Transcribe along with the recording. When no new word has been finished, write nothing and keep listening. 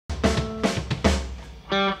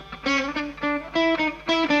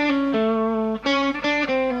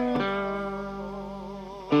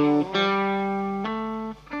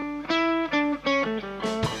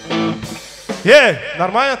Эй,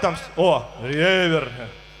 нормально там? О, ревер.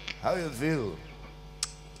 How you feel?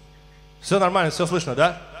 Все нормально, все слышно,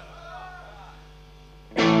 да?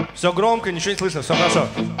 Все громко, ничего не слышно, все хорошо.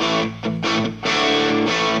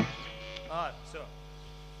 Все.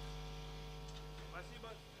 Спасибо.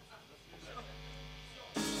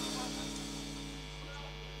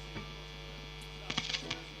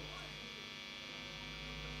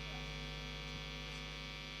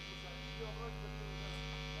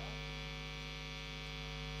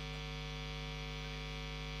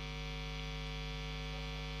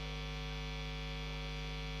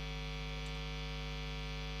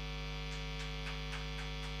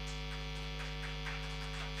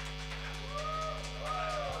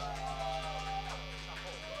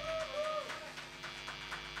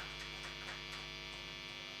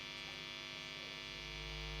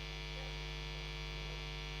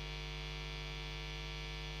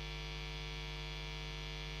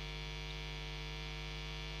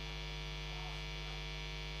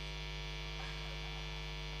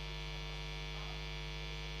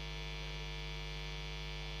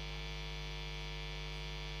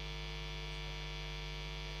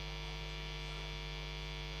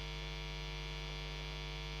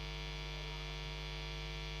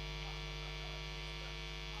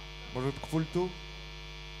 Может, к пульту?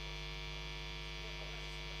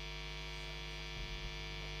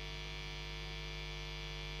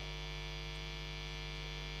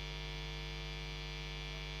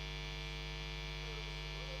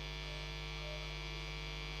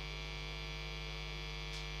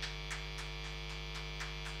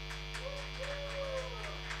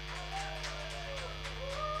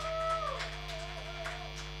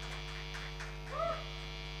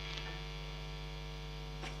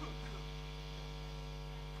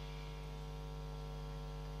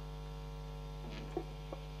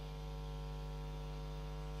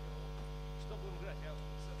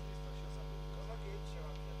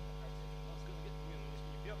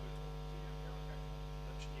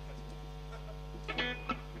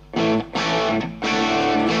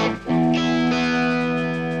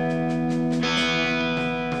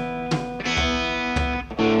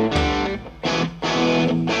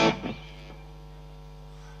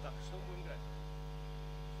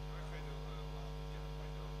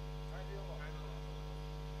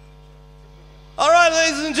 All right,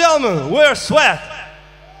 ladies and gentlemen, we're Sweat.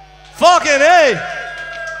 Fucking A.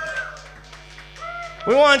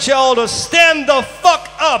 We want y'all to stand the fuck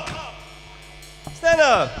up. Stand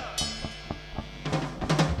up.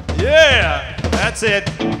 Yeah, that's it.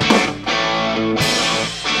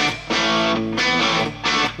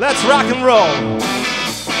 Let's rock and roll.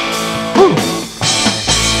 Woo.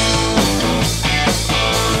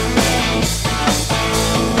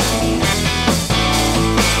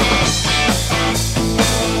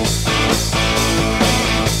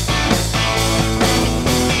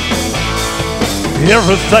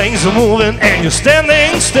 Everything's moving and you're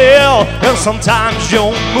standing still, and sometimes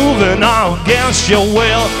you're moving on against your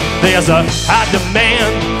will. There's a high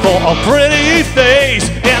demand for a pretty face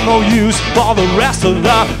and no use for the rest of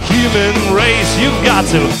the human race. You've got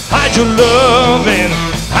to hide your love and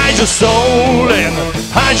hide your soul and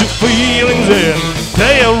hide your feelings and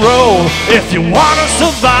play a role if you want to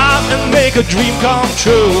survive and make a dream come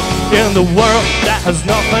true in the world that has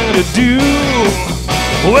nothing to do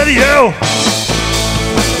with you.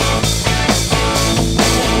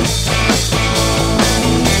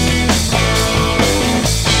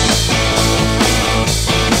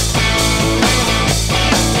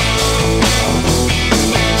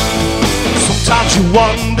 Sometimes you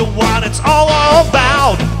wonder what it's all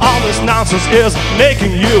about. All this nonsense is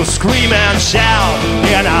making you scream and shout.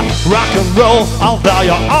 In a rock and roll, although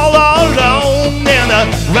you're all alone, and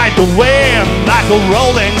ride the wind like a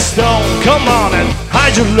rolling stone. Come on and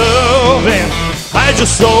hide your love and hide your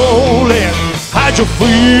soul and hide your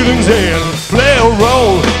feelings and play a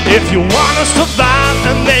role if you want to survive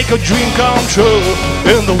and make a dream come true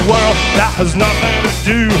in the world that has nothing to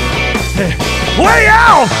do. Hey, way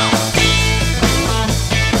out!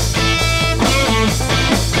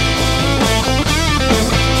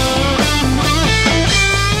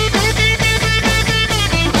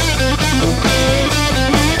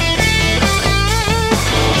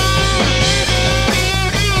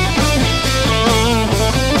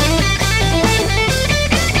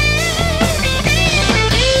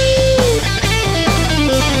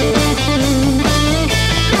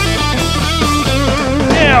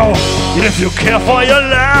 If you care for your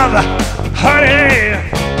love, honey,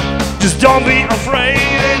 just don't be afraid.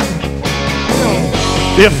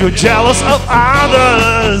 If you're jealous of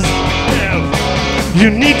others, you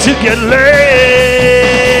need to get laid.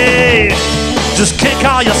 Just kick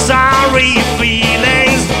all your sorry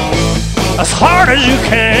feelings as hard as you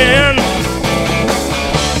can.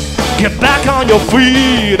 Get back on your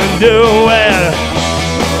feet and do it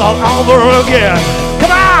all over again. Come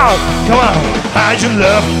on, come on. Hide your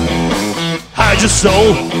love, hide your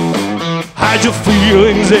soul, hide your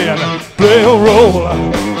feelings and play a role.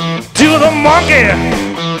 Do the monkey,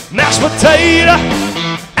 mashed potato,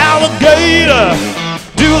 alligator.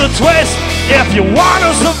 Do the twist if you want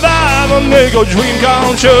to survive and make your dream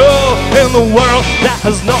come true. In the world that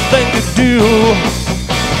has nothing to do,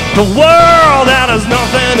 the world that has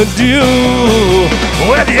nothing to do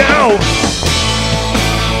with you.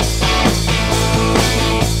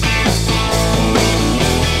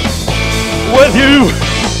 With you.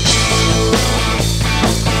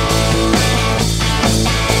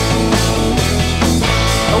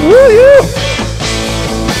 With you.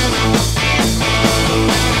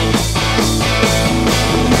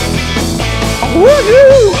 With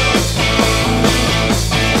you.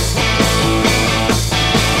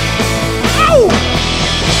 Ow.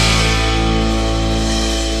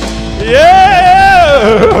 Yeah.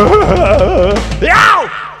 Yow.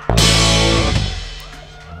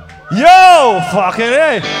 Yo, fucking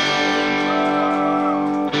A.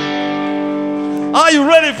 Are you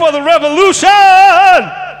ready for the revolution?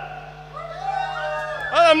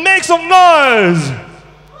 Make some noise.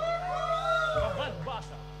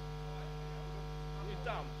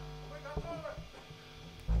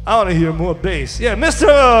 I want to hear more bass. Yeah, Mr.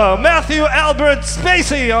 Matthew Albert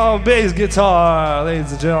Spacey on bass guitar,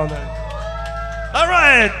 ladies and gentlemen. All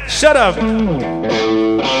right, shut up.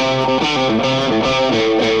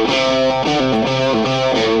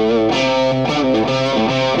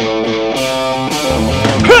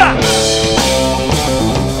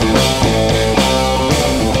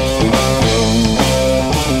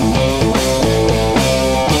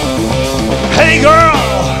 Hey girl,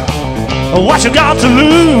 what you got to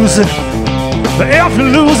lose? If you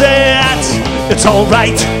lose it, it's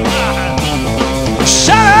alright.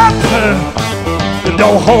 Shut up,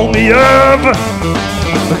 don't hold me up.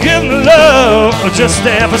 Give me love, just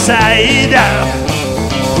step aside.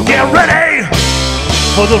 Get ready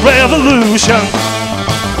for the revolution.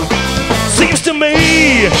 Seems to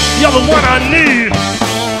me you're the one I need.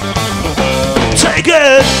 Take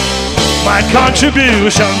it, my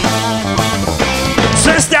contribution.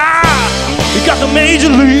 Sister, you got the major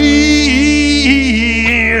lead.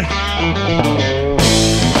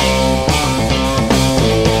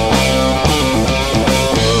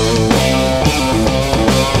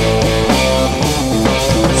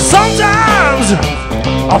 Sometimes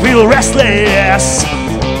I feel restless.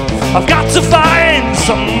 I've got to find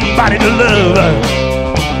somebody to love.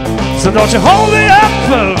 So don't you hold me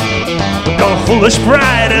up, no foolish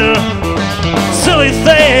pride, silly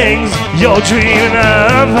things you're dreaming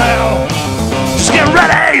of. Just get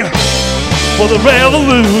ready for the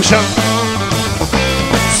revolution.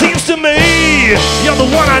 Seems to me you're the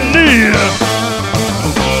one I need.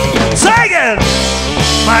 Take it,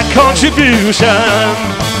 my contribution.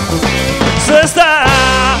 Sister,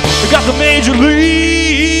 you got the major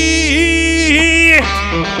league.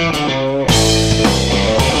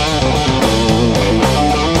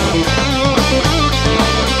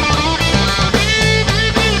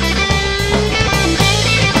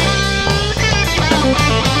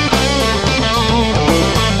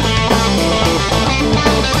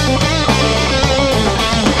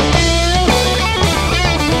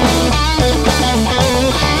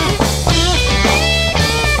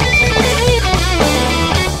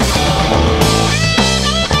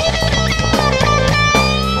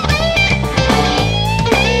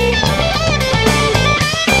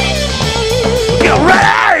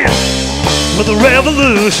 The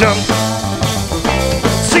revolution.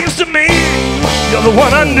 Seems to me you're the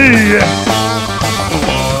one I need.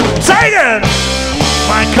 Taking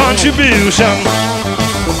my contribution.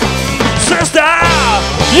 Sister,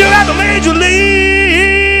 you got the major league.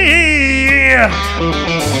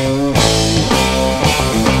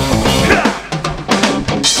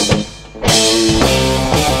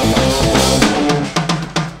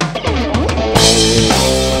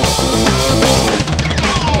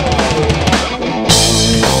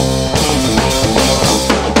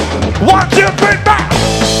 One, two, three, back!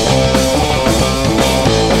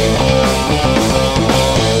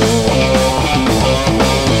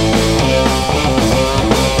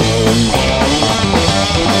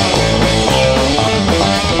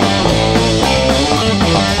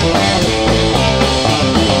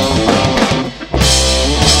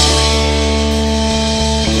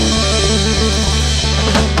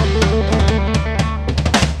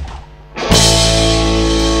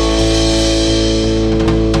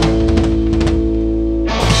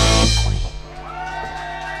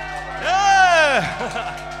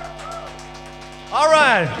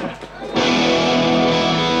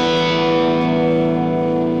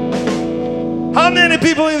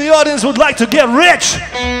 audience would like to get rich?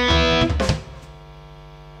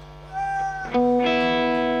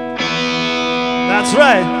 That's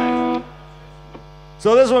right.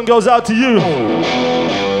 So this one goes out to you.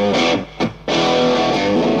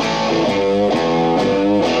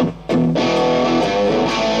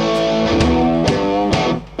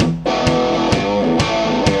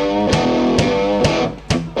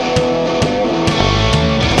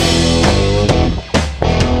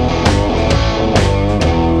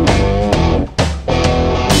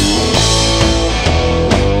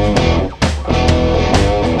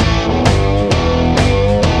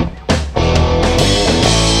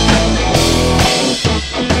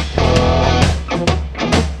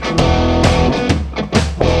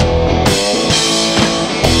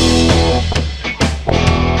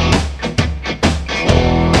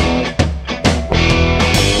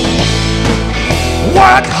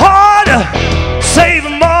 Work hard, save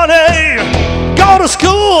money, go to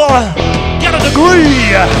school, get a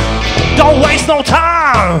degree. Don't waste no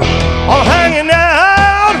time on hanging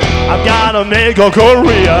out. I've gotta make a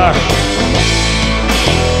career.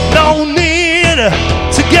 No need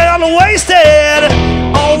to get wasted,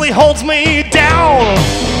 only holds me down.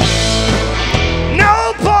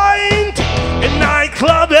 No point in night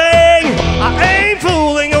clubbing, I ain't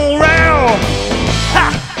fooling around.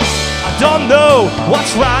 Don't know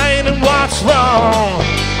what's right and what's wrong.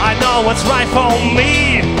 I know what's right for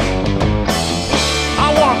me.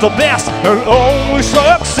 I want the best and only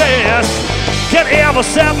success can ever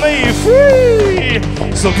set me free.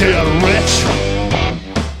 So get rich,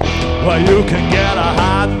 well you can get a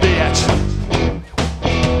hot bitch.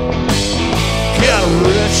 Get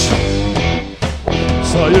rich,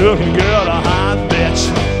 so you can get a hot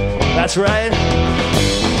bitch. That's right.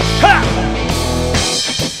 Ha!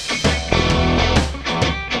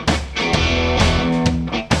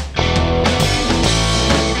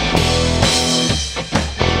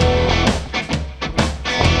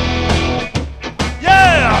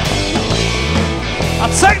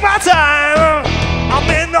 Take my time, I'm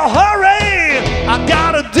in no hurry, I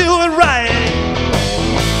gotta do it right.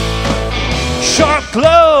 Short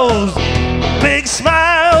clothes, big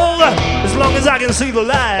smile, as long as I can see the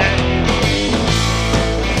light.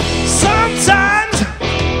 Sometimes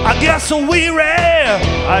I get so weary,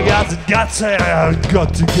 I got to get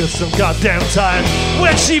some goddamn time.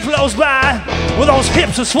 When she flows by, with those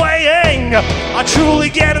hips are swaying, I truly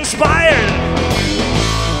get inspired.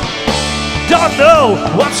 Don't know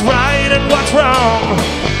what's right and what's wrong,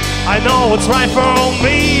 I know what's right for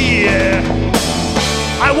me.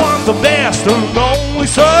 I want the best and only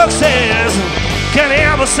success can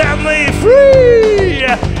ever set me free.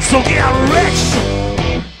 So get rich,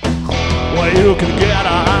 well you can get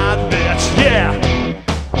a hot bitch, yeah.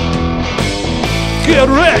 Get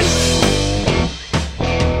rich,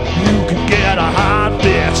 you can get a hot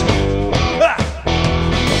bitch.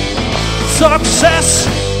 Success,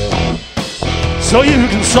 so you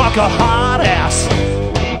can suck a hot ass.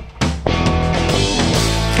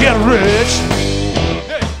 Get rich,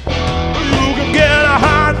 you can get a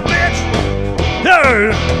hot bitch.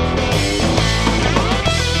 Hey.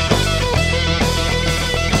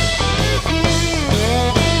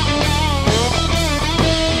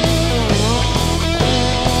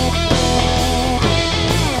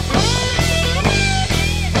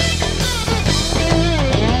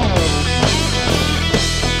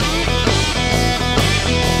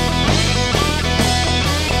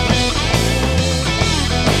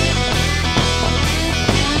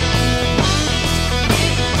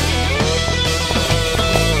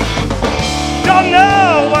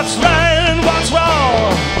 Know what's right and what's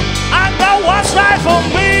wrong, I know what's right for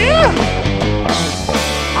me.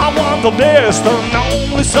 I want the best and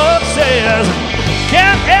only success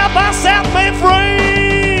can ever set me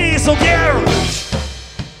free. So get rich,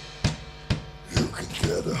 you can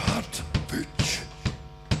get a hot bitch.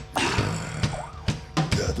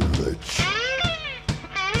 Get rich,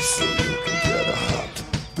 so you can get a hot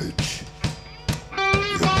bitch.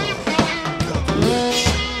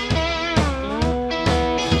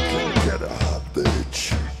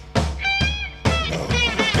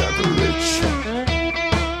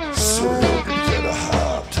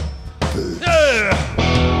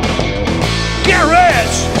 Get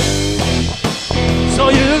rich, so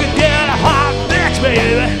you can get a hot bitch,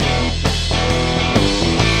 baby.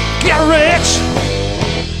 Get rich,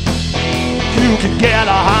 you can get a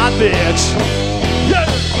hot bitch. Yeah.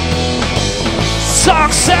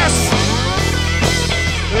 Success,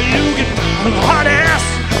 you get a hot ass.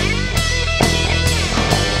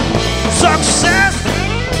 Success,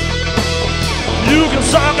 you can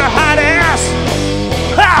suck a hot ass.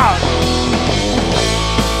 Ha!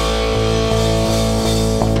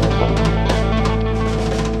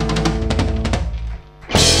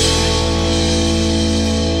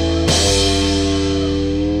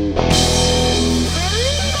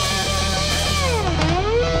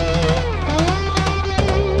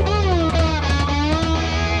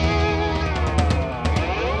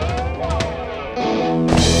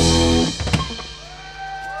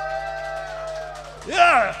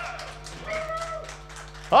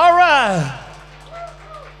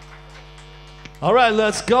 right,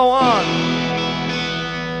 let's go on.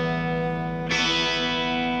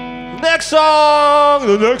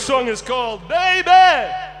 The next song is called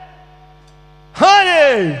Baby,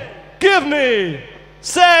 Honey, Give Me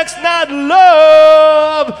Sex, Not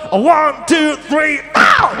Love. 1, 2, 3,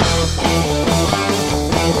 out!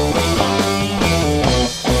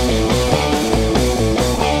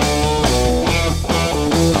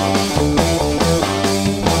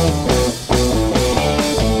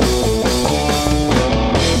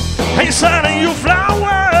 Ain't sending you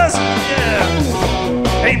flowers,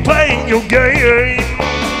 yeah. Ain't playing your game.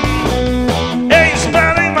 Ain't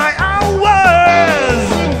spending my hours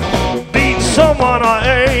being someone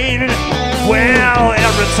I ain't. Well,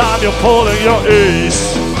 every time you're pulling your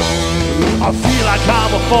ace, I feel like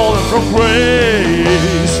I'm falling from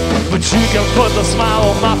grace. But you can put the smile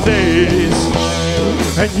on my face,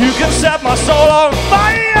 and you can set my soul on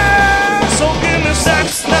fire. So give me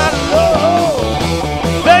sex, not love.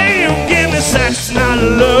 Babe, give me sex, not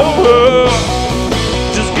love.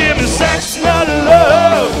 Just give me sex, not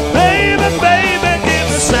love. Baby, baby, give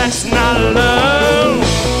me sex, not love.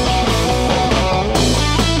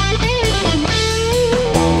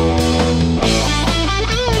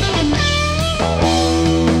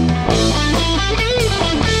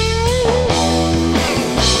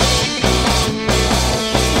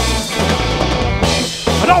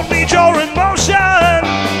 I don't need your emotion,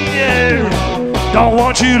 yeah. Don't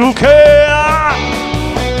want you to care.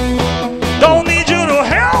 Don't need you to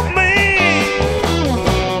help me.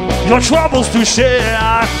 Your troubles to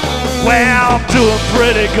share. Well, I'm doing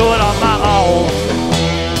pretty good on my own.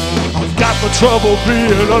 I've got no trouble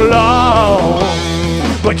being alone.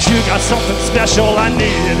 But you got something special I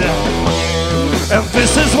need, and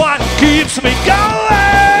this is what keeps me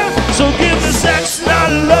going. So give me sex,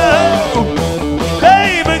 not love.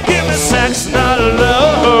 Baby, give me sex, not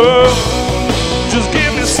love. Just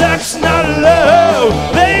give me sex, not love.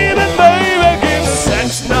 Baby, baby, give me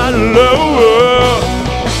sex, not love.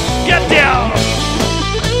 Get down.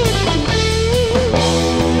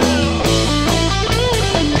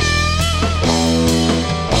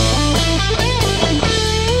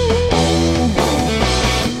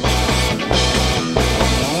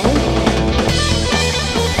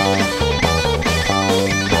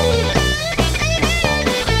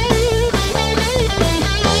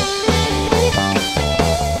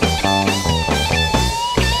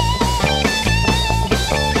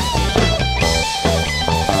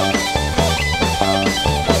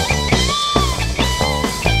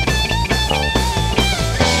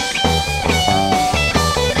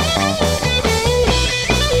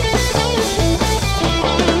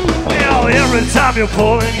 Every time you're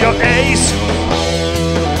pulling your ace,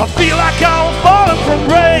 I feel like I'm falling from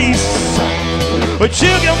grace. But you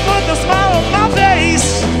can put the smile on my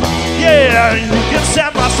face, yeah, you can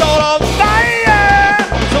set my soul on fire.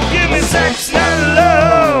 So give me sex, not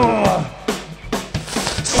love.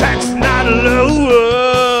 Sex, not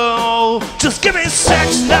love. Just give me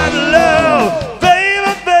sex, not love.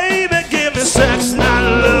 Baby, baby, give me sex, not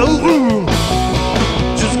love.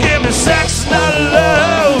 Just give me sex, not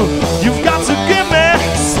love. You've got to give me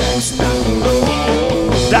sex, not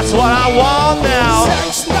love. That's what I want now.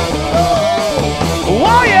 Sex, not love.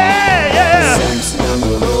 Oh yeah, yeah. Sex, not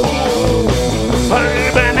love.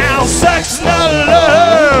 Baby, now sex, not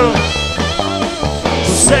love.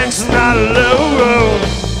 Sex, not love.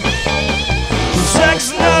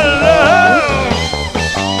 Sex, not love.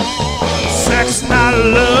 Sex, not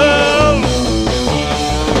love.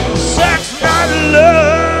 Sex, not love.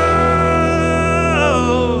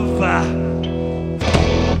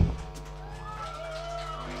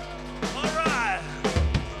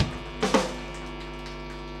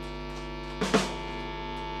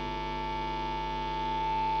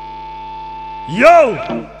 Yo,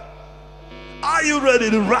 are you ready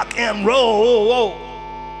to rock and roll?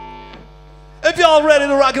 If y'all ready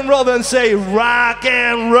to rock and roll, then say rock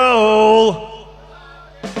and roll.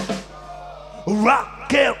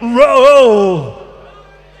 Rock and roll.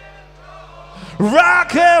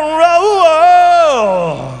 Rock and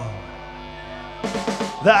roll.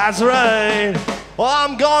 That's right. Well,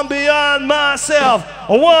 I'm gone beyond myself.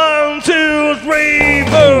 1, 2, 3,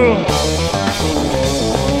 4.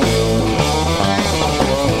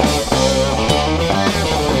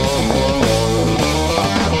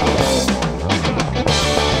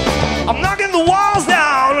 I'm knocking the walls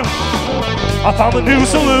down. I found a new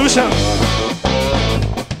solution.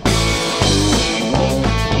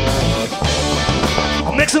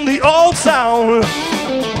 I'm mixing the old sound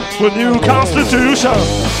with new constitution.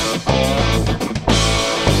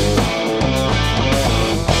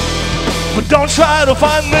 But Don't try to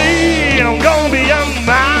find me, I'm gonna be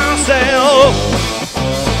myself.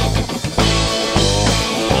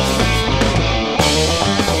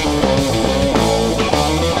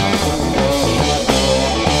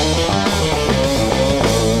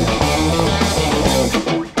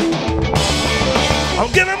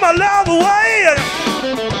 I'm giving my love away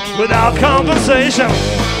without compensation.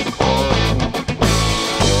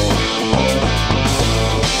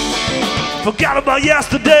 Forgot about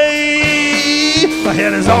yesterday, my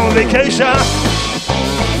head is on vacation.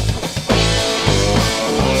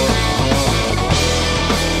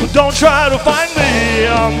 But don't try to find me,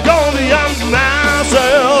 I'm gonna be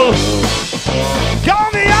myself.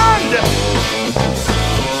 Gone beyond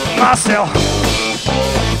myself.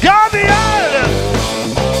 Gone beyond.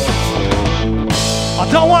 I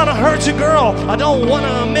don't wanna hurt you, girl, I don't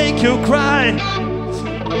wanna make you cry.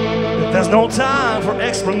 There's no time for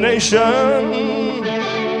explanation.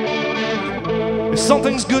 If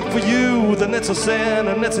something's good for you, then it's a sin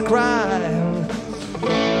and it's a crime.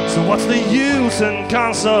 So what's the use in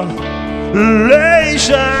consolation?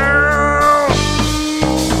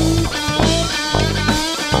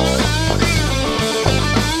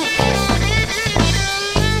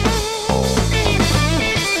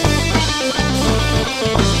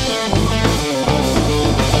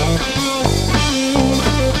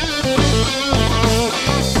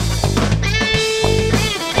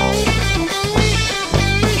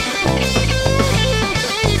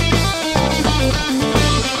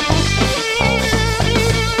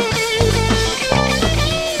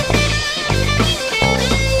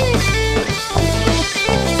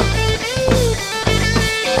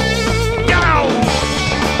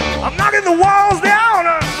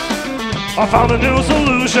 I found a new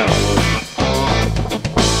solution.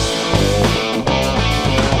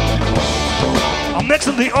 I'm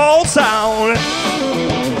mixing the old sound,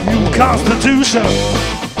 new constitution.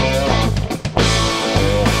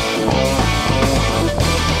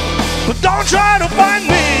 But don't try to find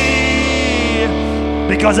me,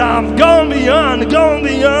 because I'm gone beyond, gone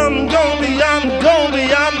beyond, gone beyond, gone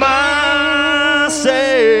beyond myself.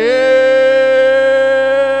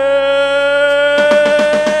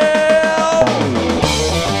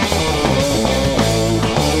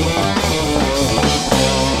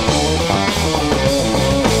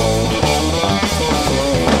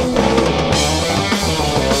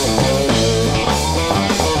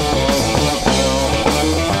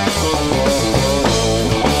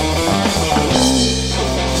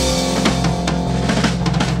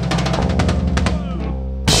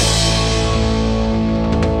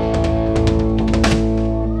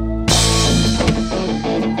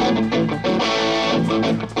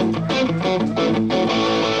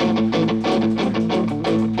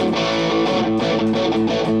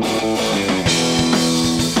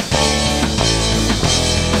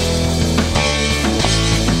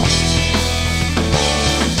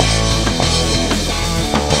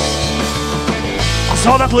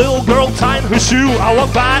 Saw that little girl tying her shoe. I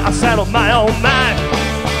walked by, I settled my own mind.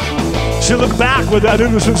 She looked back with that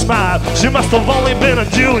innocent smile. She must have only been a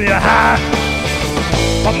junior high.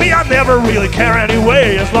 But me, I never really care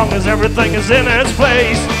anyway, as long as everything is in its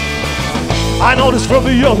place. I noticed from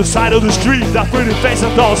the other side of the street that pretty face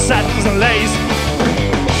of those satins and lace.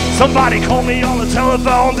 Somebody called me on the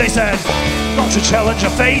telephone. They said, don't you challenge your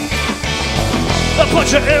fate? They'll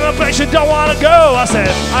put you in a place you don't want to go. I said,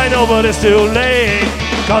 I know, but it's too late.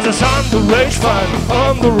 Cause it's underage fun,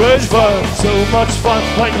 underage fun. So much fun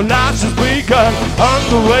when your life's just begun.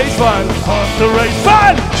 Underage fun, underage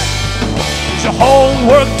fun. It's your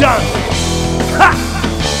homework done. Ha!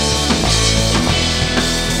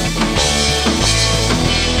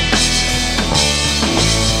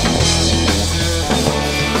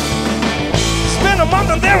 It's been a month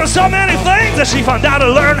and there were so many things that she found out to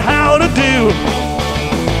learn how to do.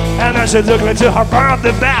 And then she took me to her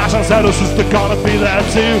birthday bash and said her sister gonna be there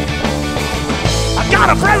too. I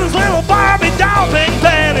got a present's little Barbie doll, pink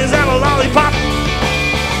panties and a lollipop.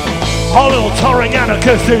 A little touring and a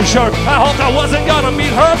kissing shirt. I hoped I wasn't gonna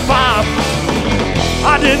meet her mom.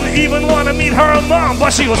 I didn't even want to meet her mom,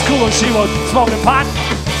 but she was cool and she was smoking pot.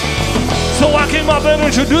 So I came up and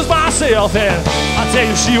introduced myself, and I tell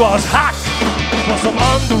you she was hot. For some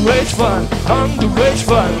underage fun, underage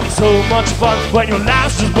fun. So much fun when your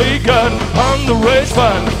life's just begun. Underage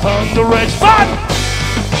fun, underage fun.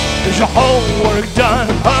 Is your homework done?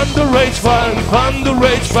 Underage fun,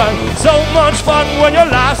 underage fun. So much fun when your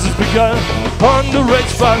life's just begun. Underage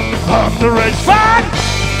fun, underage fun.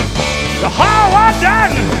 The homework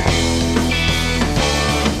done.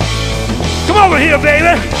 Come over here,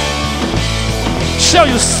 baby. Show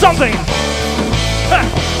you something.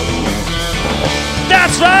 Ha.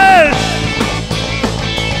 That's right.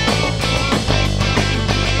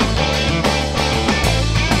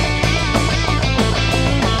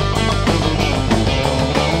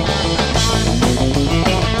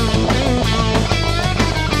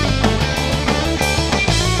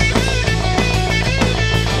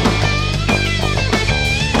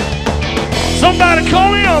 Somebody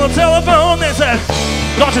called me on the telephone. They said,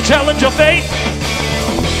 don't you challenge your fate?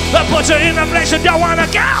 They'll put you in a place you don't want to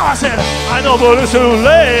go. I said, I know, but it's too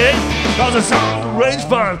late. Cause it's underage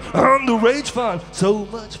fun, underage fun. So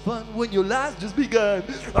much fun when your life's just begun.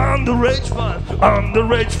 Underage fun,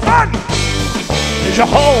 underage fun. Is your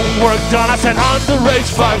homework done? I said,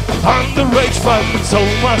 underage fun, underage fun. So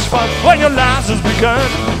much fun when your life's just begun.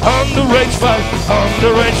 Underage fun,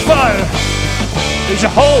 underage fun. Is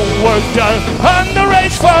your homework done?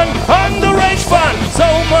 Underage fun, underage fun. So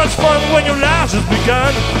much fun when your life's just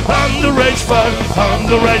begun. Underage fun,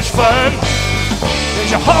 underage fun.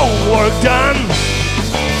 Is your homework done?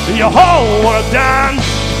 Your homework done?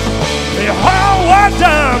 Your homework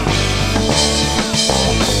done?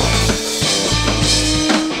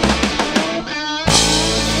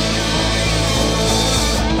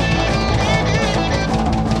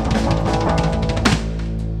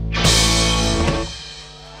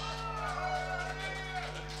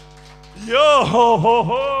 Yo ho ho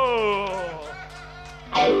ho!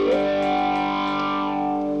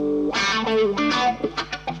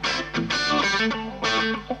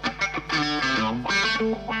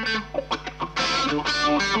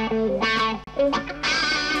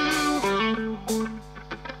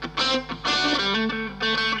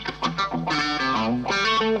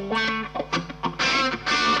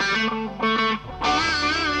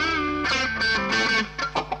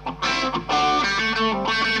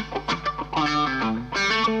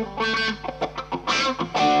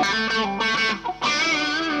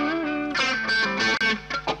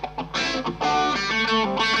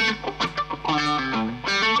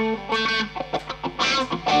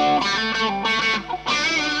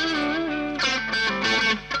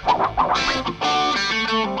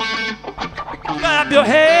 Clap your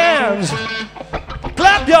hands,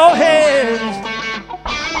 clap your hands,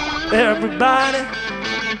 everybody.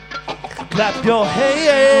 Clap your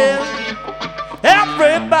hands,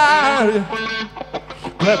 everybody.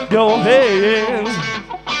 Clap your hands.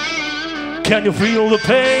 Can you feel the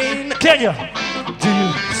pain? Can you? Do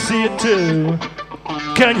you see it too?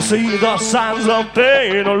 Can you see the signs of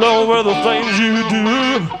pain all over the things you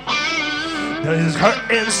do? Does it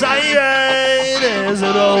hurt inside? Is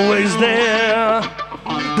it always there?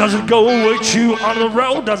 Does it go with you on the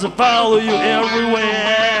road? Does it follow you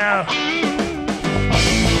everywhere?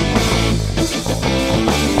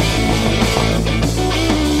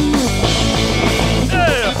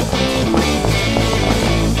 Yeah.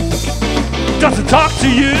 Does it talk to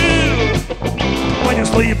you when you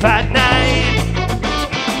sleep at night?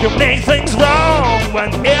 You make things wrong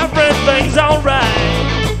when everything's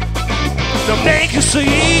alright. It'll make you sick,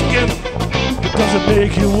 it doesn't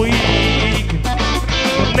make you weak.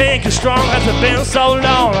 It'll make you strong. Has it been so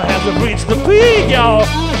long? Has it reached the peak, y'all?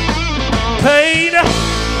 Pain,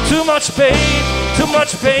 too much pain, too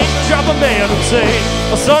much pain. Drop a man and say,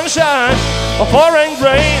 a sunshine, a pouring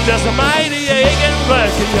rain. There's a mighty ache and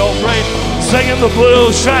wreck in your brain. Singing the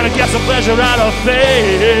blues, trying to get some pleasure out of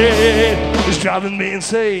pain. It's driving me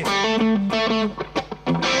insane.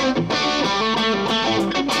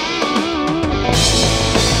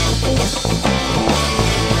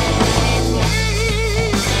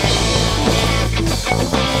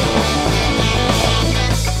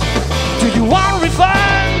 You want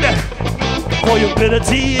refund for your bitter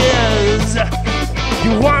tears.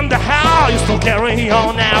 You wonder how you still carry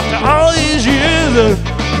on after all these years.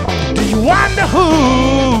 Do you wonder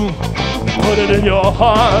who put it in your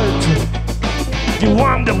heart? You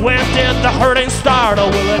wonder when did the hurting start, or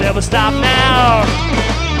will it ever stop now?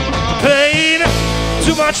 Pain,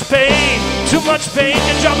 too much pain, too much pain.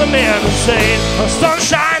 You drop a man insane. A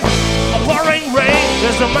sunshine, a pouring rain.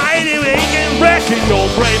 There's a mighty aching wreck in your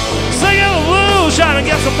brain. Singing the blues, trying to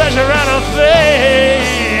get some pleasure out of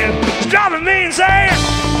pain. It's driving me insane.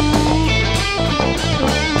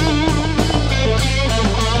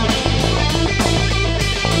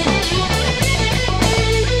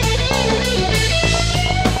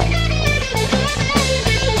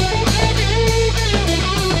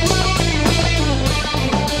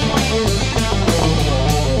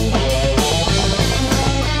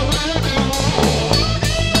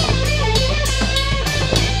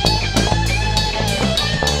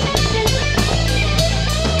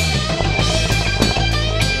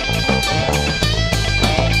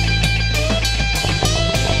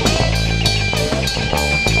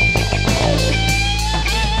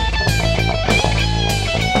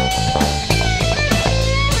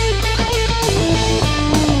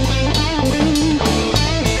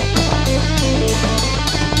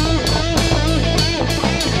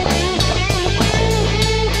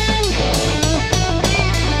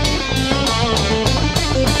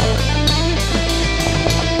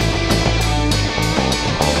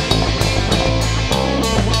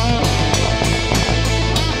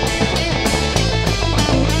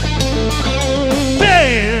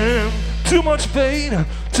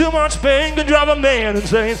 Too much pain can drive a man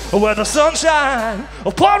insane. Where the sunshine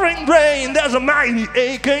or pouring rain, there's a mighty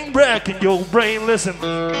aching wreck in your brain. Listen.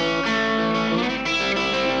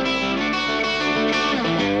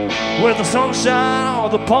 Where the sunshine or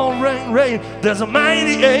the pouring rain, there's a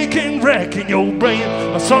mighty aching wreck in your brain.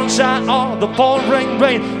 The sunshine or the pouring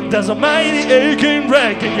rain, there's a mighty aching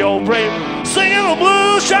wreck in your brain. Singing the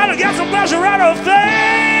blues, trying to get some pleasure out of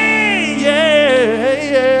pain. Yeah.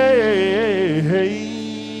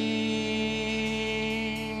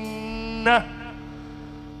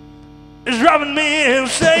 It's driving me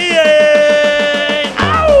insane.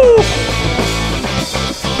 Ow!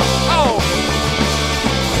 Oh!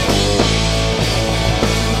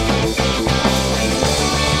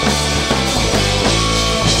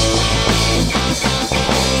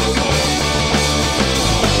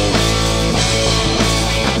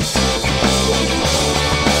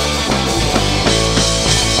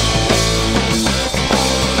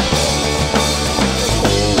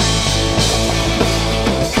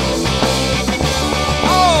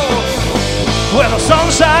 Where the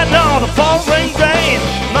sunshine or the pouring rain,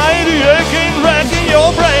 mighty aching wreck in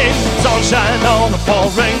your brain. Sunshine or the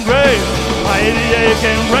pouring rain, mighty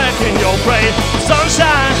aching wreck in your brain.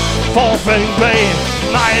 Sunshine, pouring rain,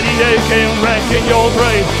 mighty aching wreck in your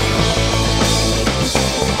brain.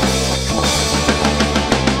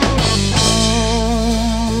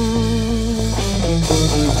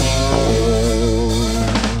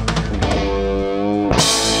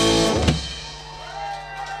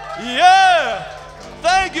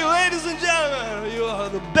 Thank you, ladies and gentlemen. You are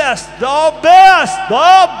the best, the best,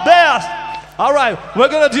 the best. All right, we're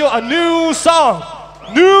gonna do a new song,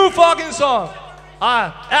 new fucking song.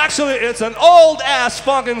 Actually, it's an old ass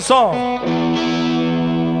fucking song.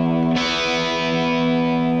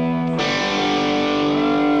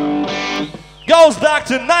 Goes back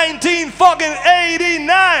to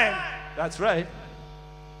 1989. That's right.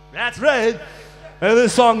 That's right. And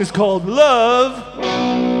this song is called Love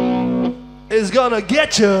Is Gonna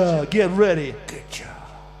Get Ya. Get ready. Get ya.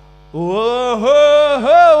 Whoa, whoa,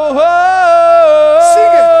 whoa, whoa.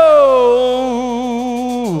 Sing it.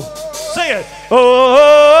 Sing it. Oh, oh,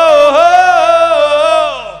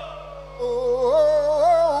 oh,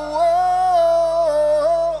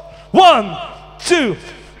 oh. 1, 2,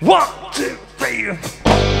 1, 2, 3. Oh,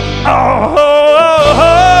 oh, oh, oh.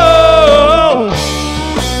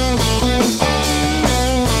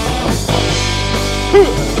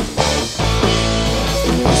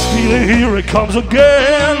 Here it comes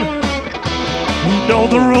again. You know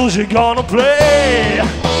the rules you're gonna play.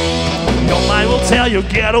 Your mind will tell you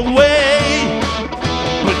get away,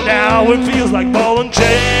 but now it feels like ball and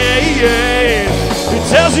chain. It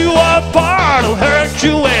tells you apart, it'll hurt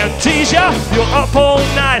you and tease you. You're up all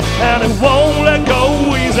night and it won't let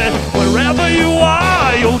go easy. Wherever you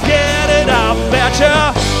are, you'll get it, I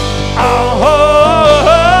betcha. Oh, oh,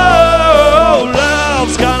 oh,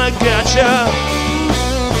 love's gonna get you.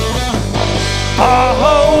 Oh,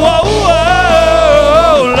 oh, oh,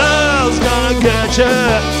 oh, love's gonna get you.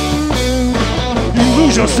 You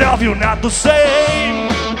lose yourself, you're not the same.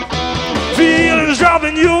 Feelings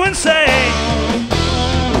driving you insane.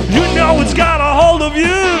 You know it's got a hold of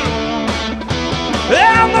you,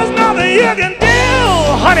 and there's nothing you can do,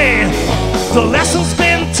 honey. The lesson's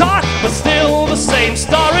been taught, but still the same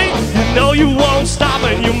story. You know you won't stop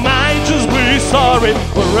and you might just be sorry.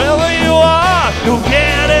 Wherever you are, you'll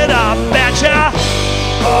get it, I betcha.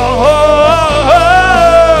 Oh, oh, oh,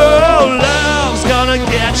 oh, love's gonna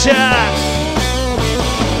get ya.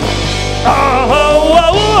 Oh, oh,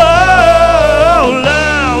 oh, oh,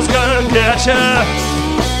 love's gonna get ya.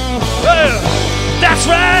 That's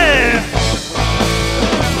right.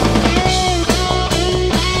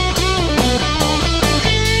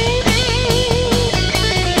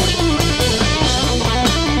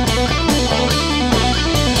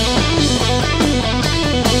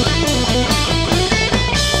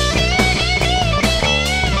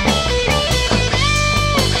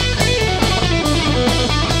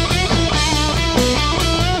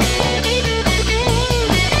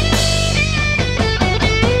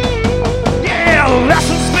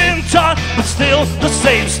 But still the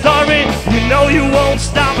same story. You know you won't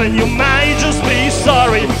stop and you might just be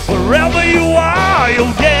sorry. Wherever you are,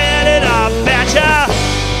 you'll get it, I betcha.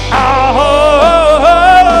 Oh, oh,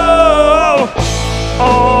 oh, oh, oh,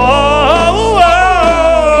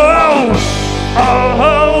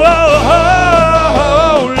 oh, oh,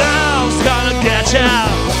 oh, love's gonna get ya.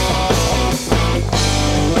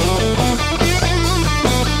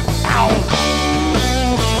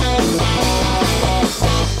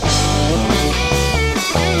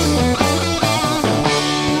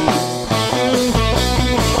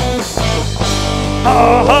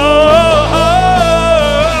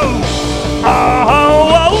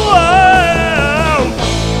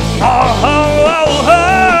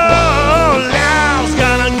 Love's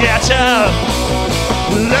gonna get you.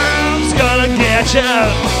 Love's gonna get you.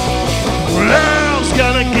 Love's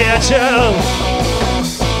gonna get you.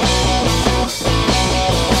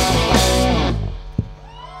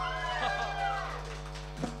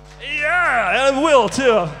 Yeah, and Will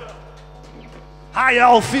too. How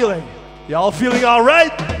y'all feeling? Y'all feeling all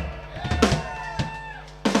right?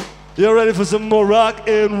 You ready for some more rock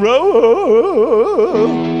and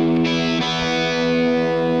roll?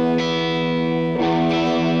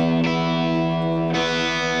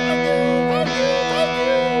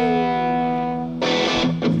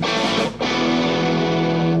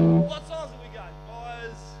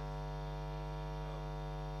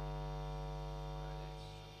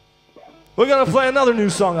 We're gonna play another new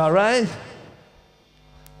song, all right?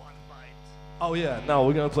 Oh yeah, no,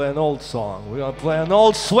 we're gonna play an old song. We're gonna play an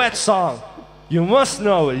old Sweat song. You must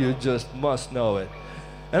know it, you just must know it.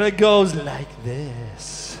 And it goes like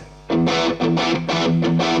this.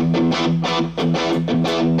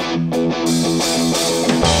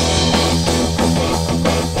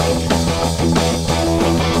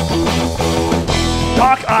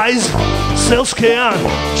 Dark eyes, silk skin,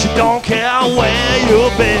 she don't care where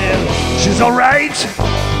you've been. She's alright,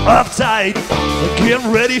 uptight,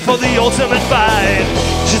 getting ready for the ultimate fight.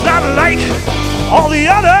 She's not like all the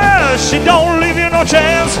others, she don't leave you no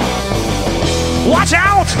chance. Watch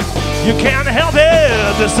out, you can't help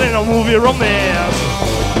it, this ain't a movie romance.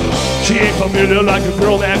 She ain't familiar like a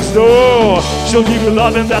girl next door. She'll give you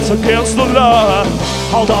loving that's against the law.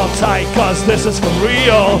 Hold on tight, cause this is for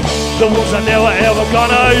real. The wounds are never ever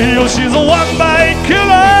gonna heal. She's a one-bite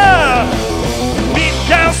killer. Meat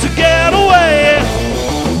counts to get away.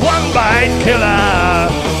 One-bite killer.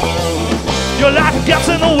 Your life gets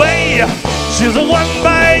in the way. She's a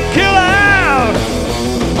one-bite killer.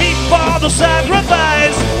 Meat for the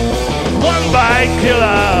sacrifice. One-bite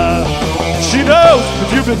killer. She knows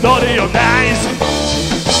if you've been naughty or nice.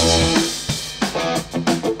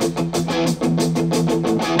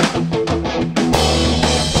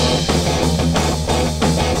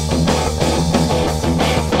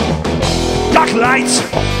 Dark lights,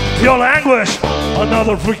 pure anguish,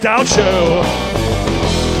 another freaked out show.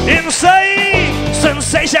 Insane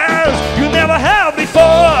sensations you never had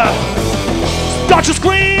before. Don't you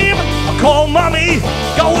scream, call mommy,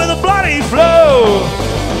 go with a bloody flow.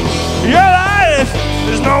 Your life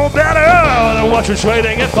is no better than what you're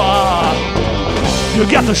trading it for. You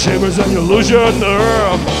get the shivers and you lose your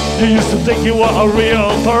nerve. You used to think you were a real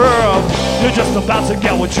perv. You're just about to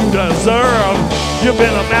get what you deserve. You've been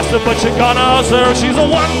a master but you're gonna serve. She's a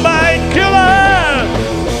one-bite killer.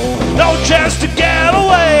 No chance to get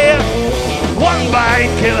away. One-bite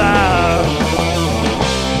killer.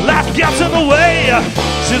 Life gets in the way.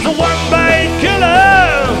 She's a one-bite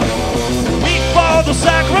killer. Meat for the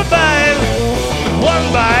sacrifice.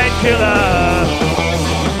 One-bite killer.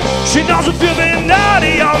 She knows if you've been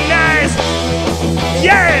naughty or nice.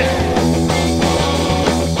 Yeah!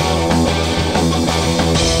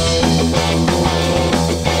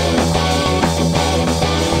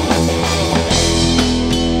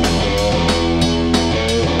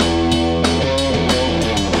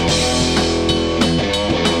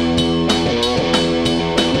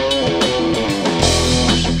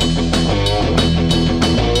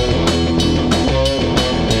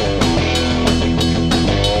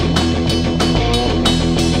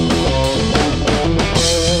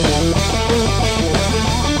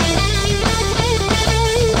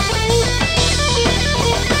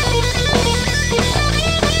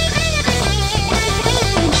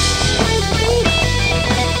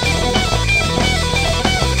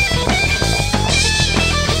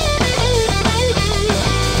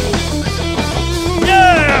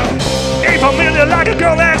 Like a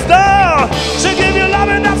girl next door, she'll give you love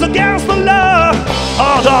and that's against the law.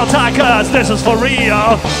 Hold on tight, cause this is for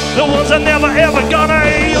real. The ones are never ever gonna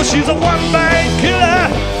heal. She's a one-bite killer.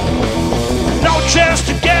 No chance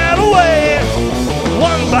to get away.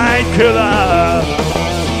 One-bite killer.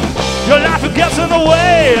 Your life gets in the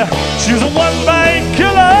way. She's a one-bite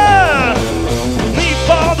killer. Need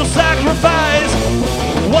for the sacrifice.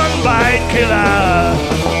 One-bite killer.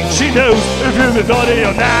 She knows if you've been naughty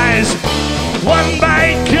or nice.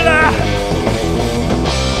 One-bite killer.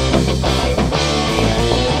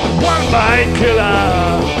 One-bite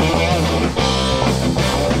killer.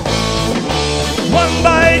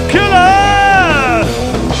 One-bite killer.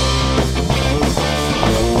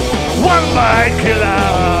 One-bite killer.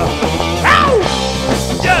 Ow!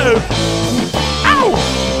 Yo! Ow!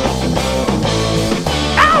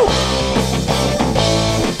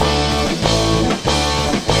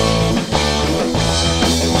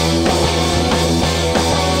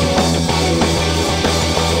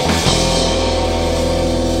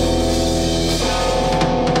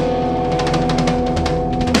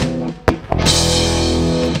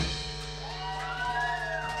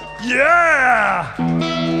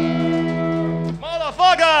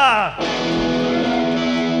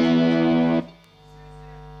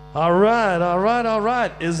 All right, all right, all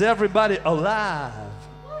right. Is everybody alive?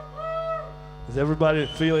 Is everybody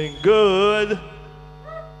feeling good?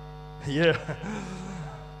 Yeah.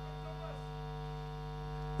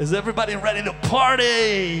 Is everybody ready to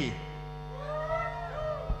party?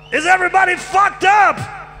 Is everybody fucked up?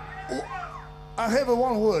 I have a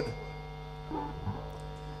one word.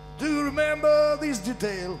 Do you remember this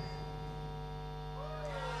detail?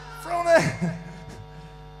 From the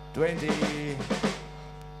 20.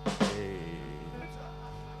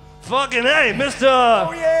 Fucking hey, Mr.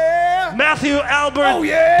 Oh yeah! Matthew Albert Oh,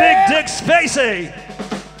 yeah! Big Dick Spacey.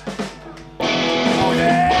 Oh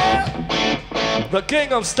yeah! The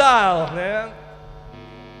king of style, man.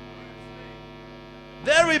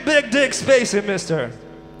 Very big dick Spacey, mister.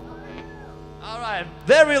 All right,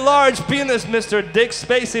 very large penis, Mr. Dick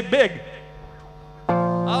Spacey Big.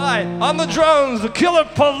 All right, on the drums, the killer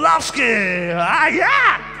Pavlovsky. Ah,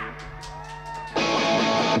 yeah!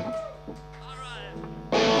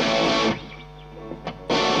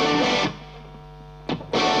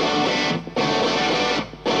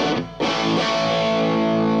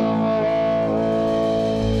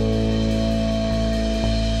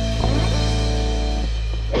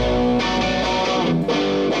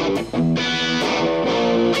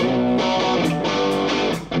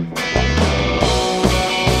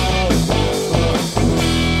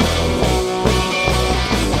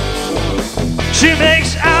 She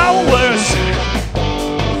makes hours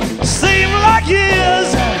seem like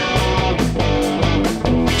years.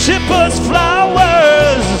 She puts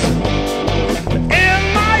flowers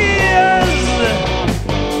in my ears.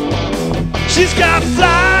 She's got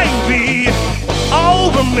flying feet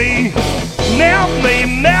over me. Melt me,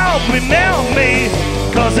 melt me, melt me.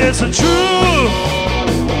 'Cause it's a true,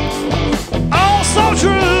 oh so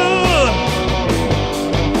true.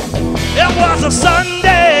 It was a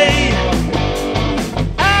Sunday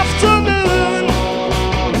afternoon.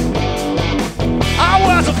 I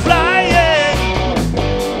was flying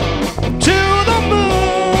to the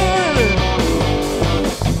moon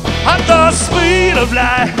at the speed of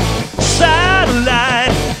light.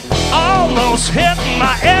 Satellite almost hit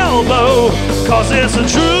my elbow. 'Cause it's a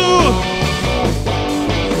true,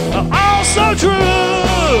 oh so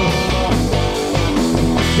true.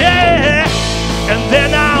 Yeah, and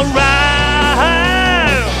then I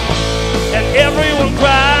ride and everyone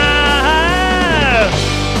cries.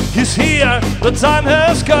 He's here, the time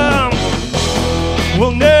has come.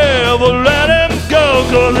 We'll never let him go.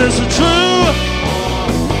 'Cause it's true,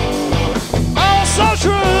 oh so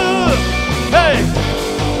true. Hey,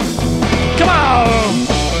 come on.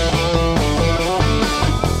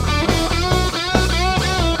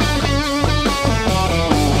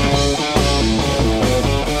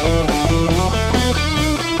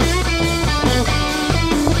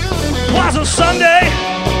 Was a Sunday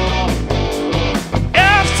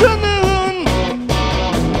afternoon.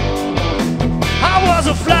 I was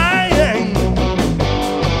flying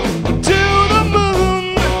to the moon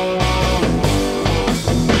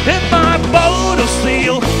in my boat of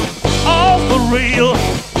steel, all for real.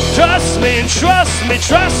 Trust me, trust me,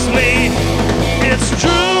 trust me. It's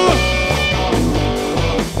true,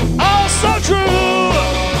 oh so true.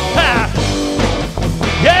 Ha.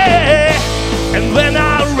 Yeah, and when I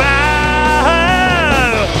ride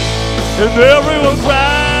and everyone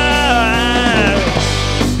cries,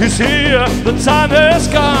 he's here, the time has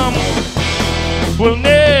come. We'll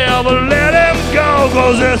never let him go.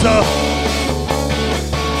 'Cause it's a,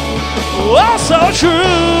 oh so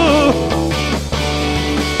true.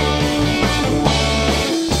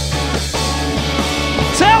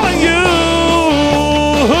 Telling you,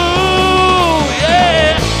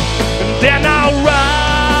 yeah. And then I'll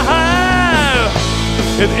ride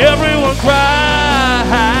and everyone cries.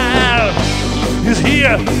 He's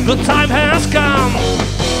here, the time has come.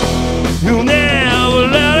 You'll never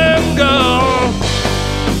let him go.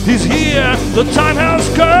 He's here, the time has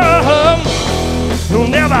come. You'll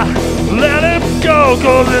never let him go.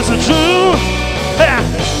 'Cause it's a true, yeah.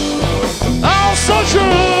 Oh so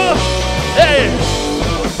true, hey,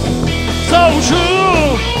 so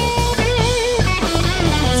true.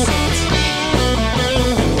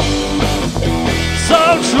 So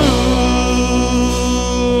true.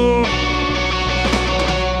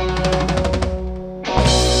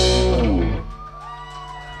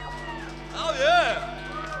 Oh yeah.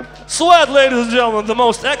 Sweat, ladies and gentlemen, the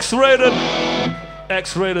most X-rated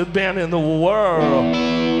band in the world.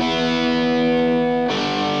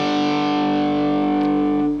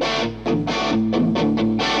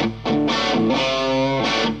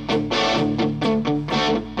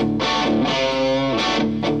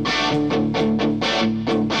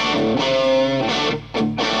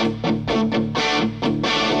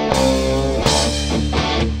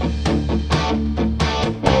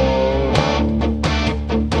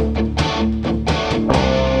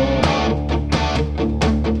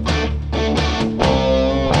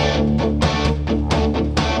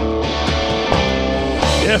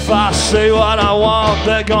 If I say what I want,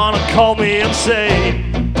 they're gonna call me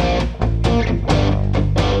insane.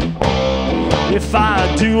 If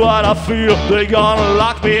I do what I feel, they're gonna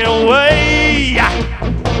lock me away.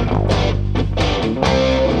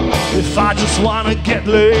 If I just wanna get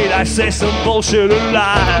laid, I say some bullshit and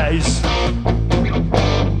lies.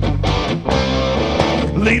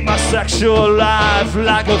 Lead my sexual life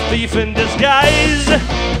like a thief in disguise.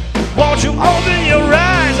 Won't you open your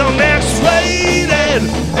eyes? I'm X-rated,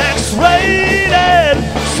 X-rated,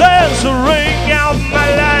 censoring out my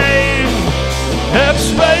life.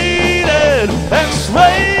 X-rated,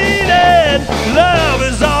 X-rated, love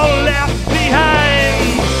is all left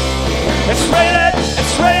behind. X-rated,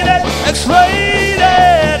 X-rated,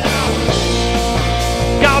 X-rated,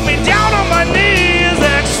 got me down on my knees.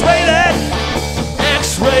 X-rated,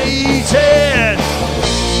 X-rated,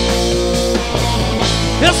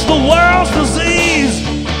 it's the world's disease.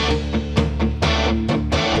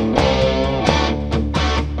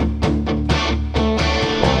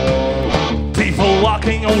 People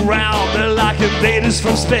walking around, they're like invaders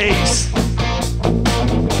from space.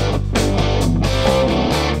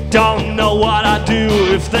 Don't know what I'd do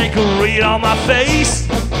if they could read on my face.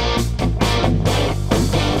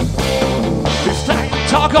 If they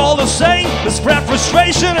talk all the same, they spread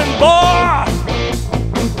frustration and bore.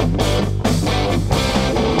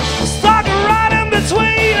 Stuck right in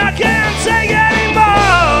between, I can't take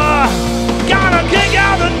anymore. Gonna kick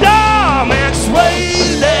out the door.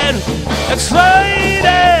 X-rated,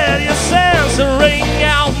 X-rated, you're censoring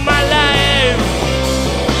out my life.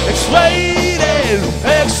 X-rated,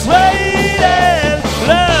 X-rated,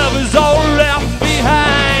 love is all left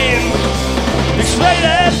behind.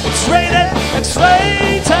 X-rated, X-rated,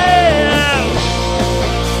 X-rated,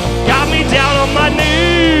 got me down on my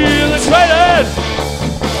knees. X-rated,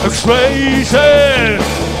 X-rated,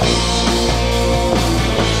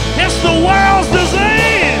 it's the world's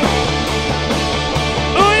disease.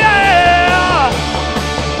 Oh yeah.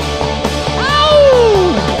 Ow.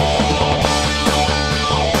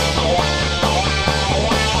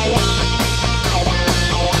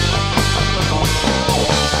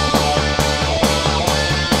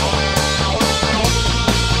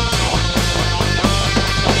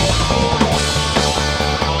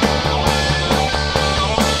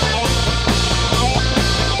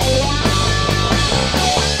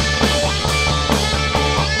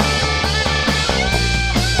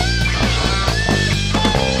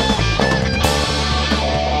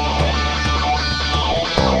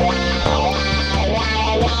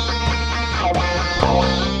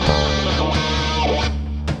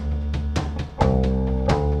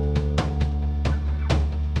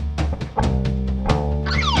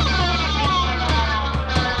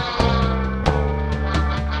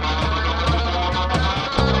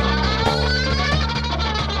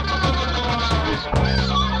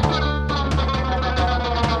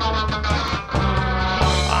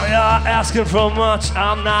 Asking for much,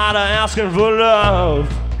 I'm not asking for love.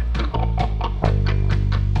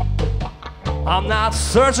 I'm not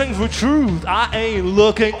searching for truth, I ain't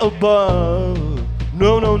looking above.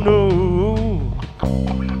 No, no, no.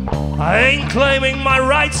 I ain't claiming my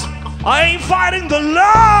rights, I ain't fighting the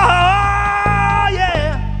law,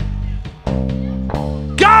 yeah.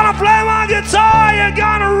 Gonna play my guitar, you're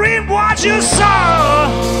gonna reap what you sow,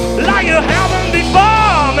 like you haven't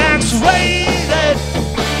before. X-rated,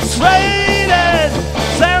 X-rated,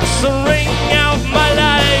 censoring out my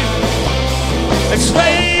life.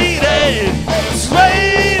 X-rated,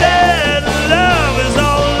 X-rated, love is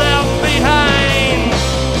all left behind.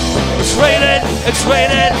 X-rated,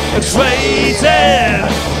 X-rated, X-rated,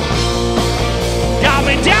 got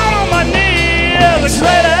me down on my knees.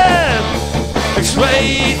 X-rated,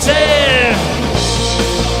 X-rated,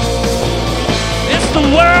 it's the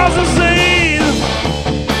world's disease.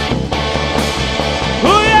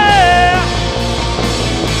 Oh yeah.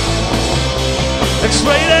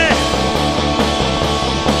 X-rated,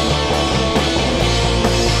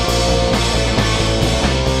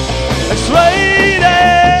 X-rated,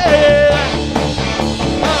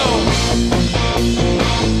 oh.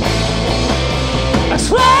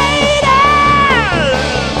 X-rated.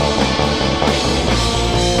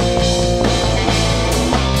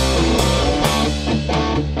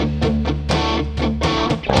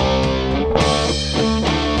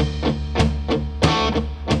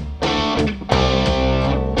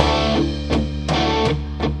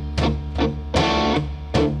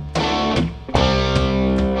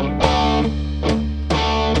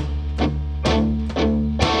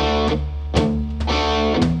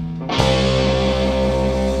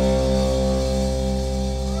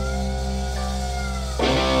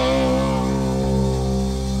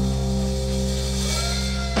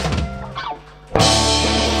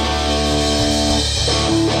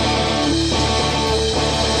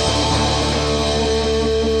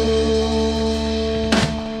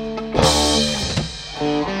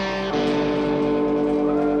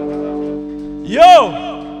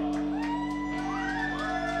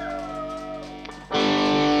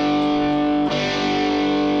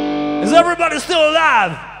 everybody's still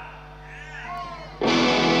alive.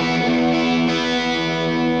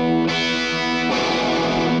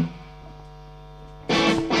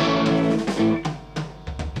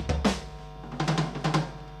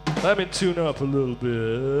 Let me tune up a little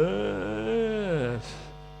bit.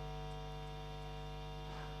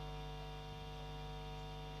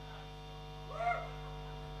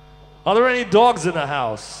 Are there any dogs in the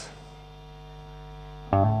house?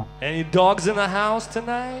 Any dogs in the house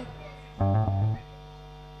tonight?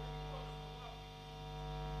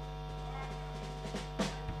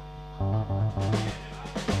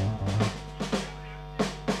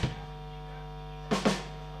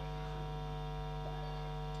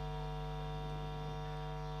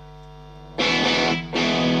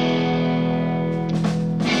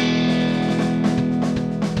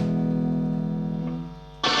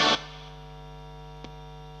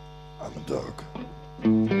 I'm a dog.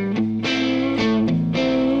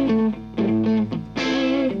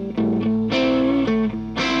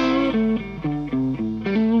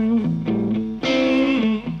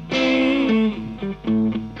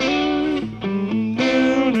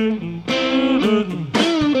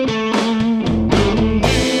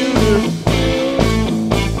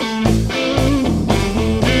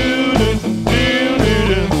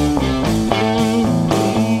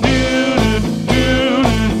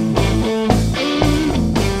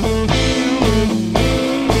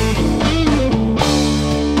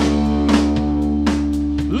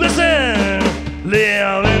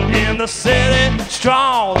 Living in the city,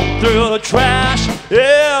 strolling through the trash.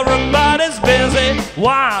 Everybody's busy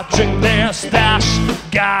watching their stash.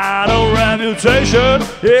 Got a reputation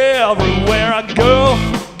everywhere I go.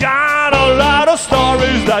 Got a lot of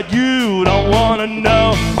stories that you don't wanna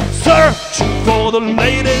know. Searching for the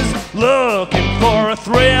ladies, looking for a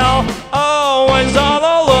thrill. Always on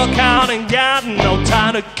the lookout and got no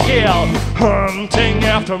time to kill. Hunting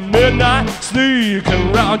after midnight,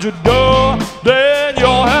 sneaking round your door. Then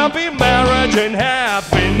your happy marriage ain't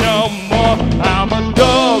happy no more. I'm a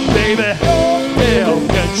dog, baby. Yeah,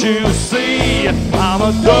 can't you see? I'm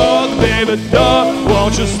a dog, baby, dog.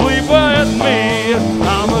 Won't you sleep with me?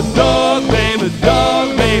 I'm a dog, baby,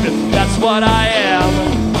 that's what I am.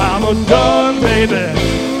 I'm a dog, baby.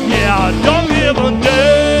 Yeah, I don't give a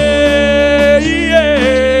damn.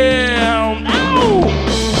 Ow!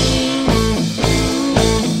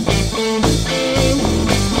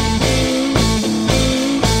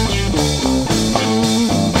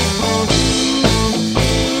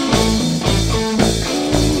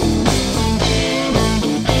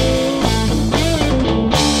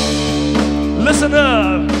 Listen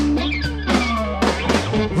up.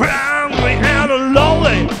 Hungry and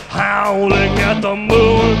lonely, howling at the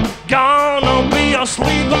moon. Gonna be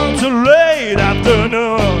asleep until late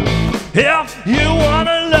afternoon. If you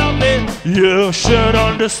wanna love me, you should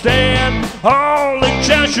understand. Only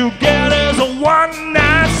chance you get is a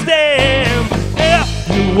one-night stand. If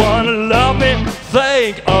you wanna love me,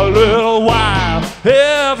 think a little while.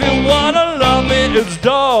 If you wanna love me, it's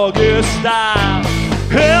doggy style.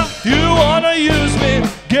 If you wanna use me,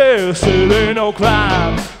 guess it ain't no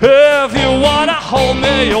crime. If you wanna hold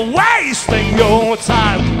me, you're wasting your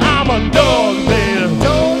time. I'm a dog, baby.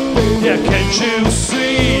 Yeah, can't you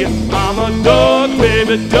see? I'm a dog,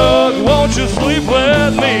 baby, dog. Won't you sleep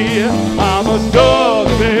with me? I'm a dog,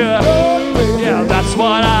 baby. Yeah, that's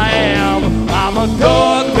what I am. I'm a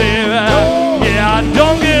dog, baby. Yeah, I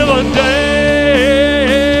don't give a damn.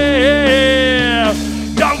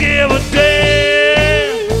 Don't give a damn.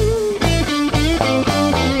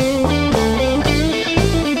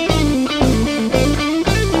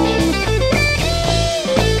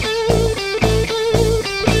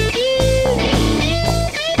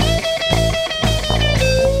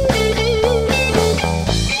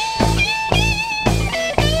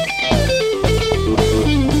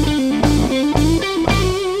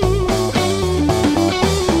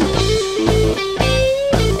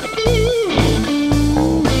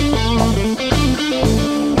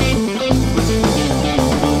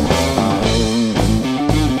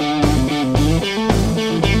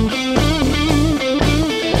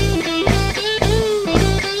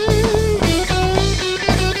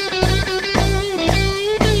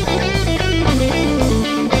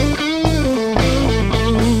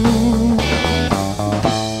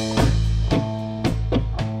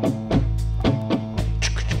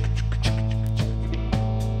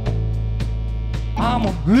 I'm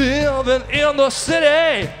living in the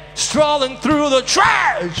city, strolling through the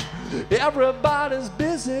trash. Everybody's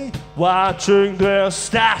busy watching their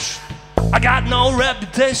stash. I got no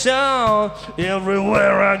reputation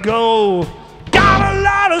everywhere I go. Got got a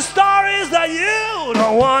lot of stories that you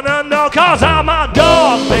don't wanna know, 'cause I'm a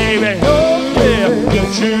dog, baby. Yeah,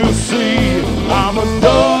 can't you see? I'm a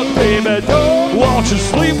dog, baby. Won't you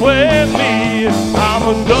sleep with me? I'm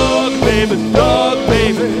a dog, baby,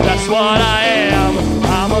 that's what I am.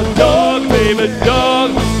 I'm a dog, baby, dog,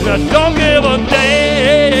 and I don't give a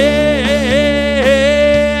damn.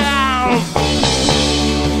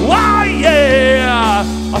 Why, yeah,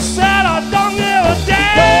 I said I don't give a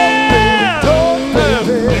damn.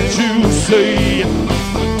 Can't you see?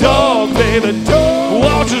 Dog, baby,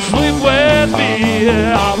 won't you sleep with me?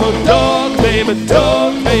 I'm a dog, baby,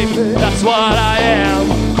 that's what I am.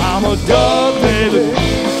 I'm a dog, baby,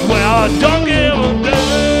 well, I don't give a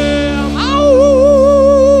damn. Ow!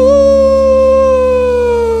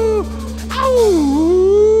 Ow!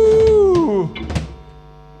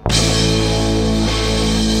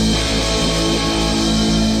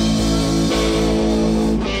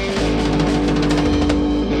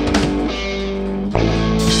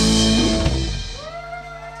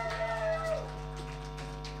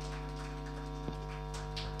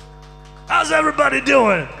 How's everybody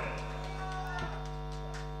doing?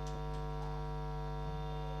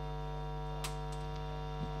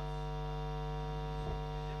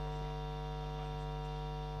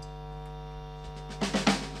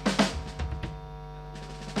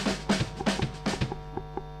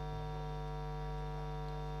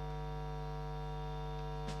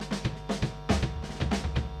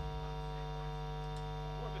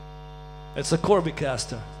 It's a Corby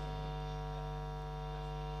caster.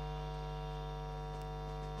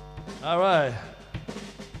 All right.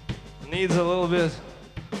 Needs a little bit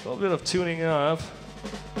of tuning up.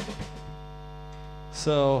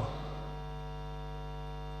 So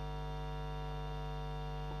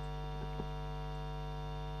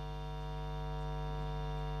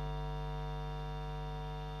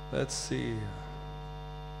let's see.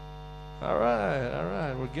 All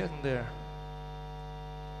right, we're getting there.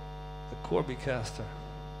 The Corby caster.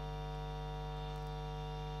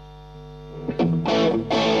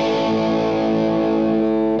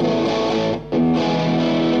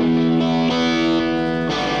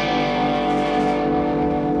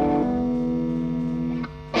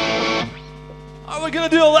 We're gonna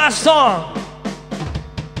do a last song.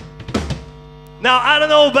 Now, I don't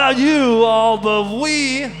know about you all, but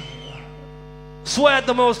we Sweat,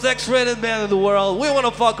 the most X-rated band in the world. We want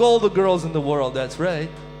to fuck all the girls in the world, that's right.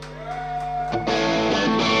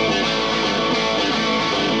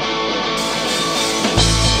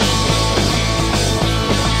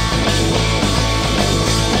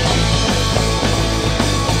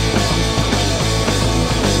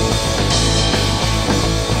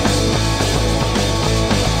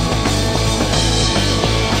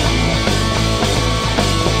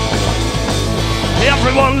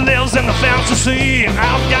 Everyone lives in the fantasy.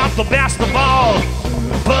 I've got the best of all.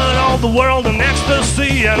 Put all the world in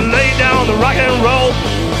ecstasy and lay down the rock and roll.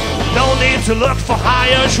 No need to look for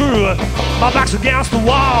higher truth. My back's against the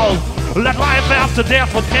wall. Let life after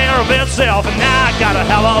death take care of itself, and I gotta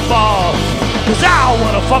have a ball. Cause I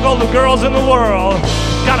wanna fuck all the girls in the world.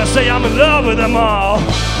 Gotta say I'm in love with them all.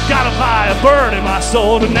 Gotta fire a bird in my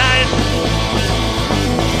soul tonight.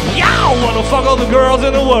 Yeah, I wanna fuck all the girls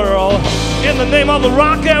in the world. In the name of the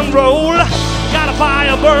rock and roll, got a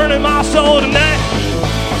fire burning my soul tonight.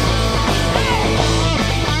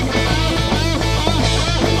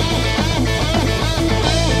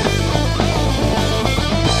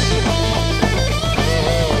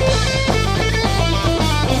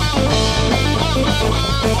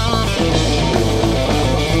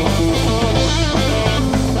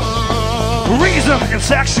 Reason and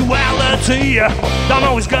sexuality don't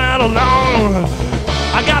always get along.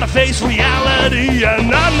 I gotta face reality,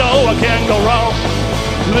 and I know I can't go wrong.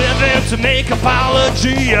 Living to make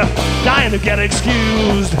apology, dying to get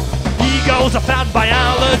excused. Ego's a fat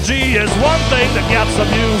biology is one thing that gets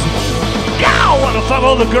abused. Yeah, I wanna fuck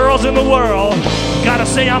all the girls in the world. Gotta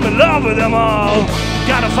say I'm in love with them all.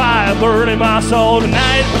 Got a fire burning my soul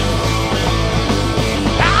tonight.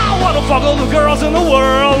 I wanna fuck all the girls in the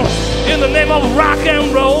world. In the name of rock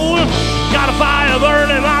and roll, got a fire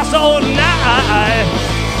burning my soul tonight.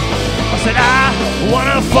 I said I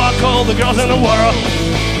wanna fuck all the girls in the world.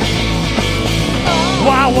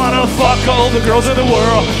 I wanna fuck all the girls in the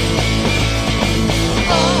world.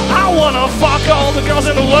 I wanna fuck all the girls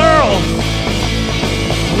in the world.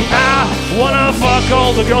 I wanna fuck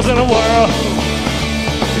all the girls in the world.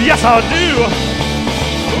 Yes, I do.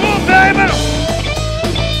 Oh, baby.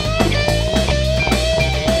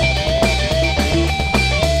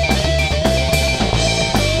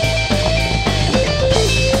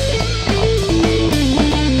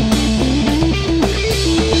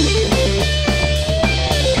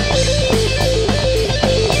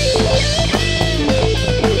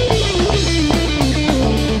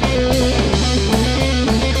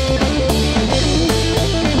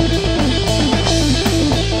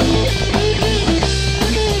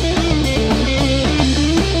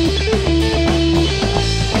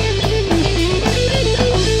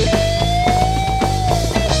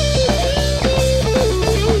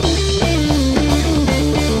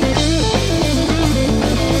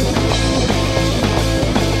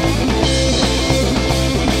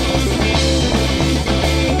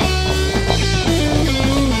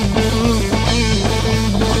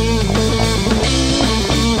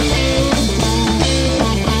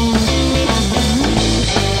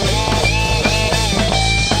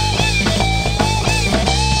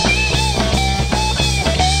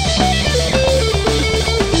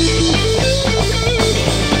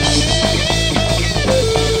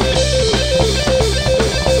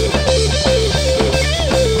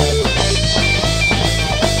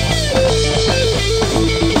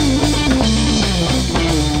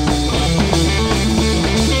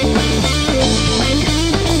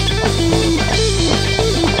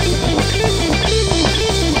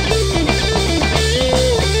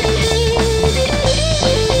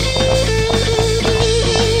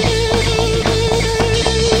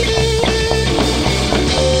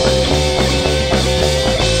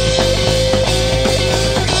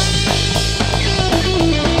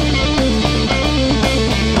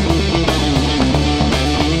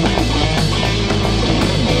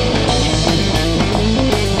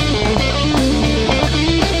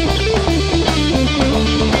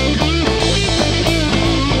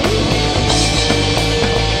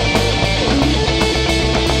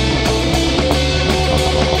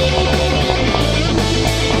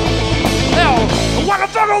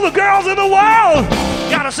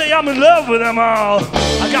 say I'm in love with them all.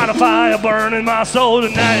 I got a fire burning my soul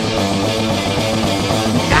tonight.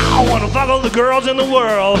 I wanna fuck all the girls in the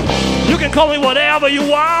world. You can call me whatever you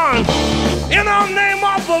want. In the name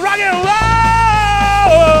of the rock and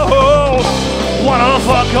roll. Wanna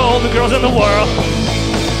fuck all the girls in the world.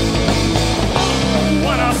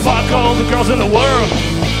 Wanna fuck all the girls in the world.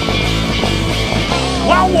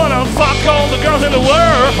 I wanna fuck all the girls in the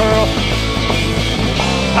world.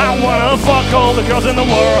 I wanna fuck all the girls in the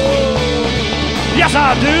world. Yes,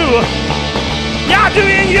 I do. Yeah, I do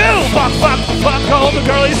in you. Fuck, fuck, fuck all the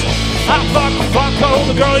girlies. I fuck, fuck all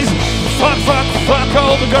the girlies. Fuck, fuck, fuck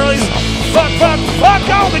all the girlies. Fuck, fuck, fuck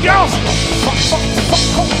all the girls. Fuck, fuck,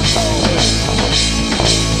 fuck all the girls.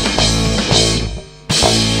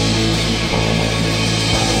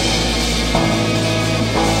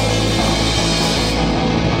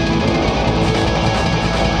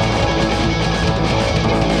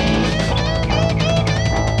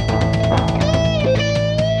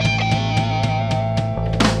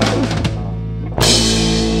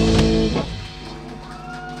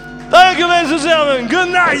 Thank you, ladies and gentlemen. Good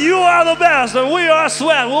night. You are the best, and we are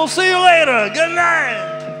Sweat. We'll see you later. Good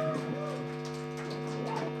night.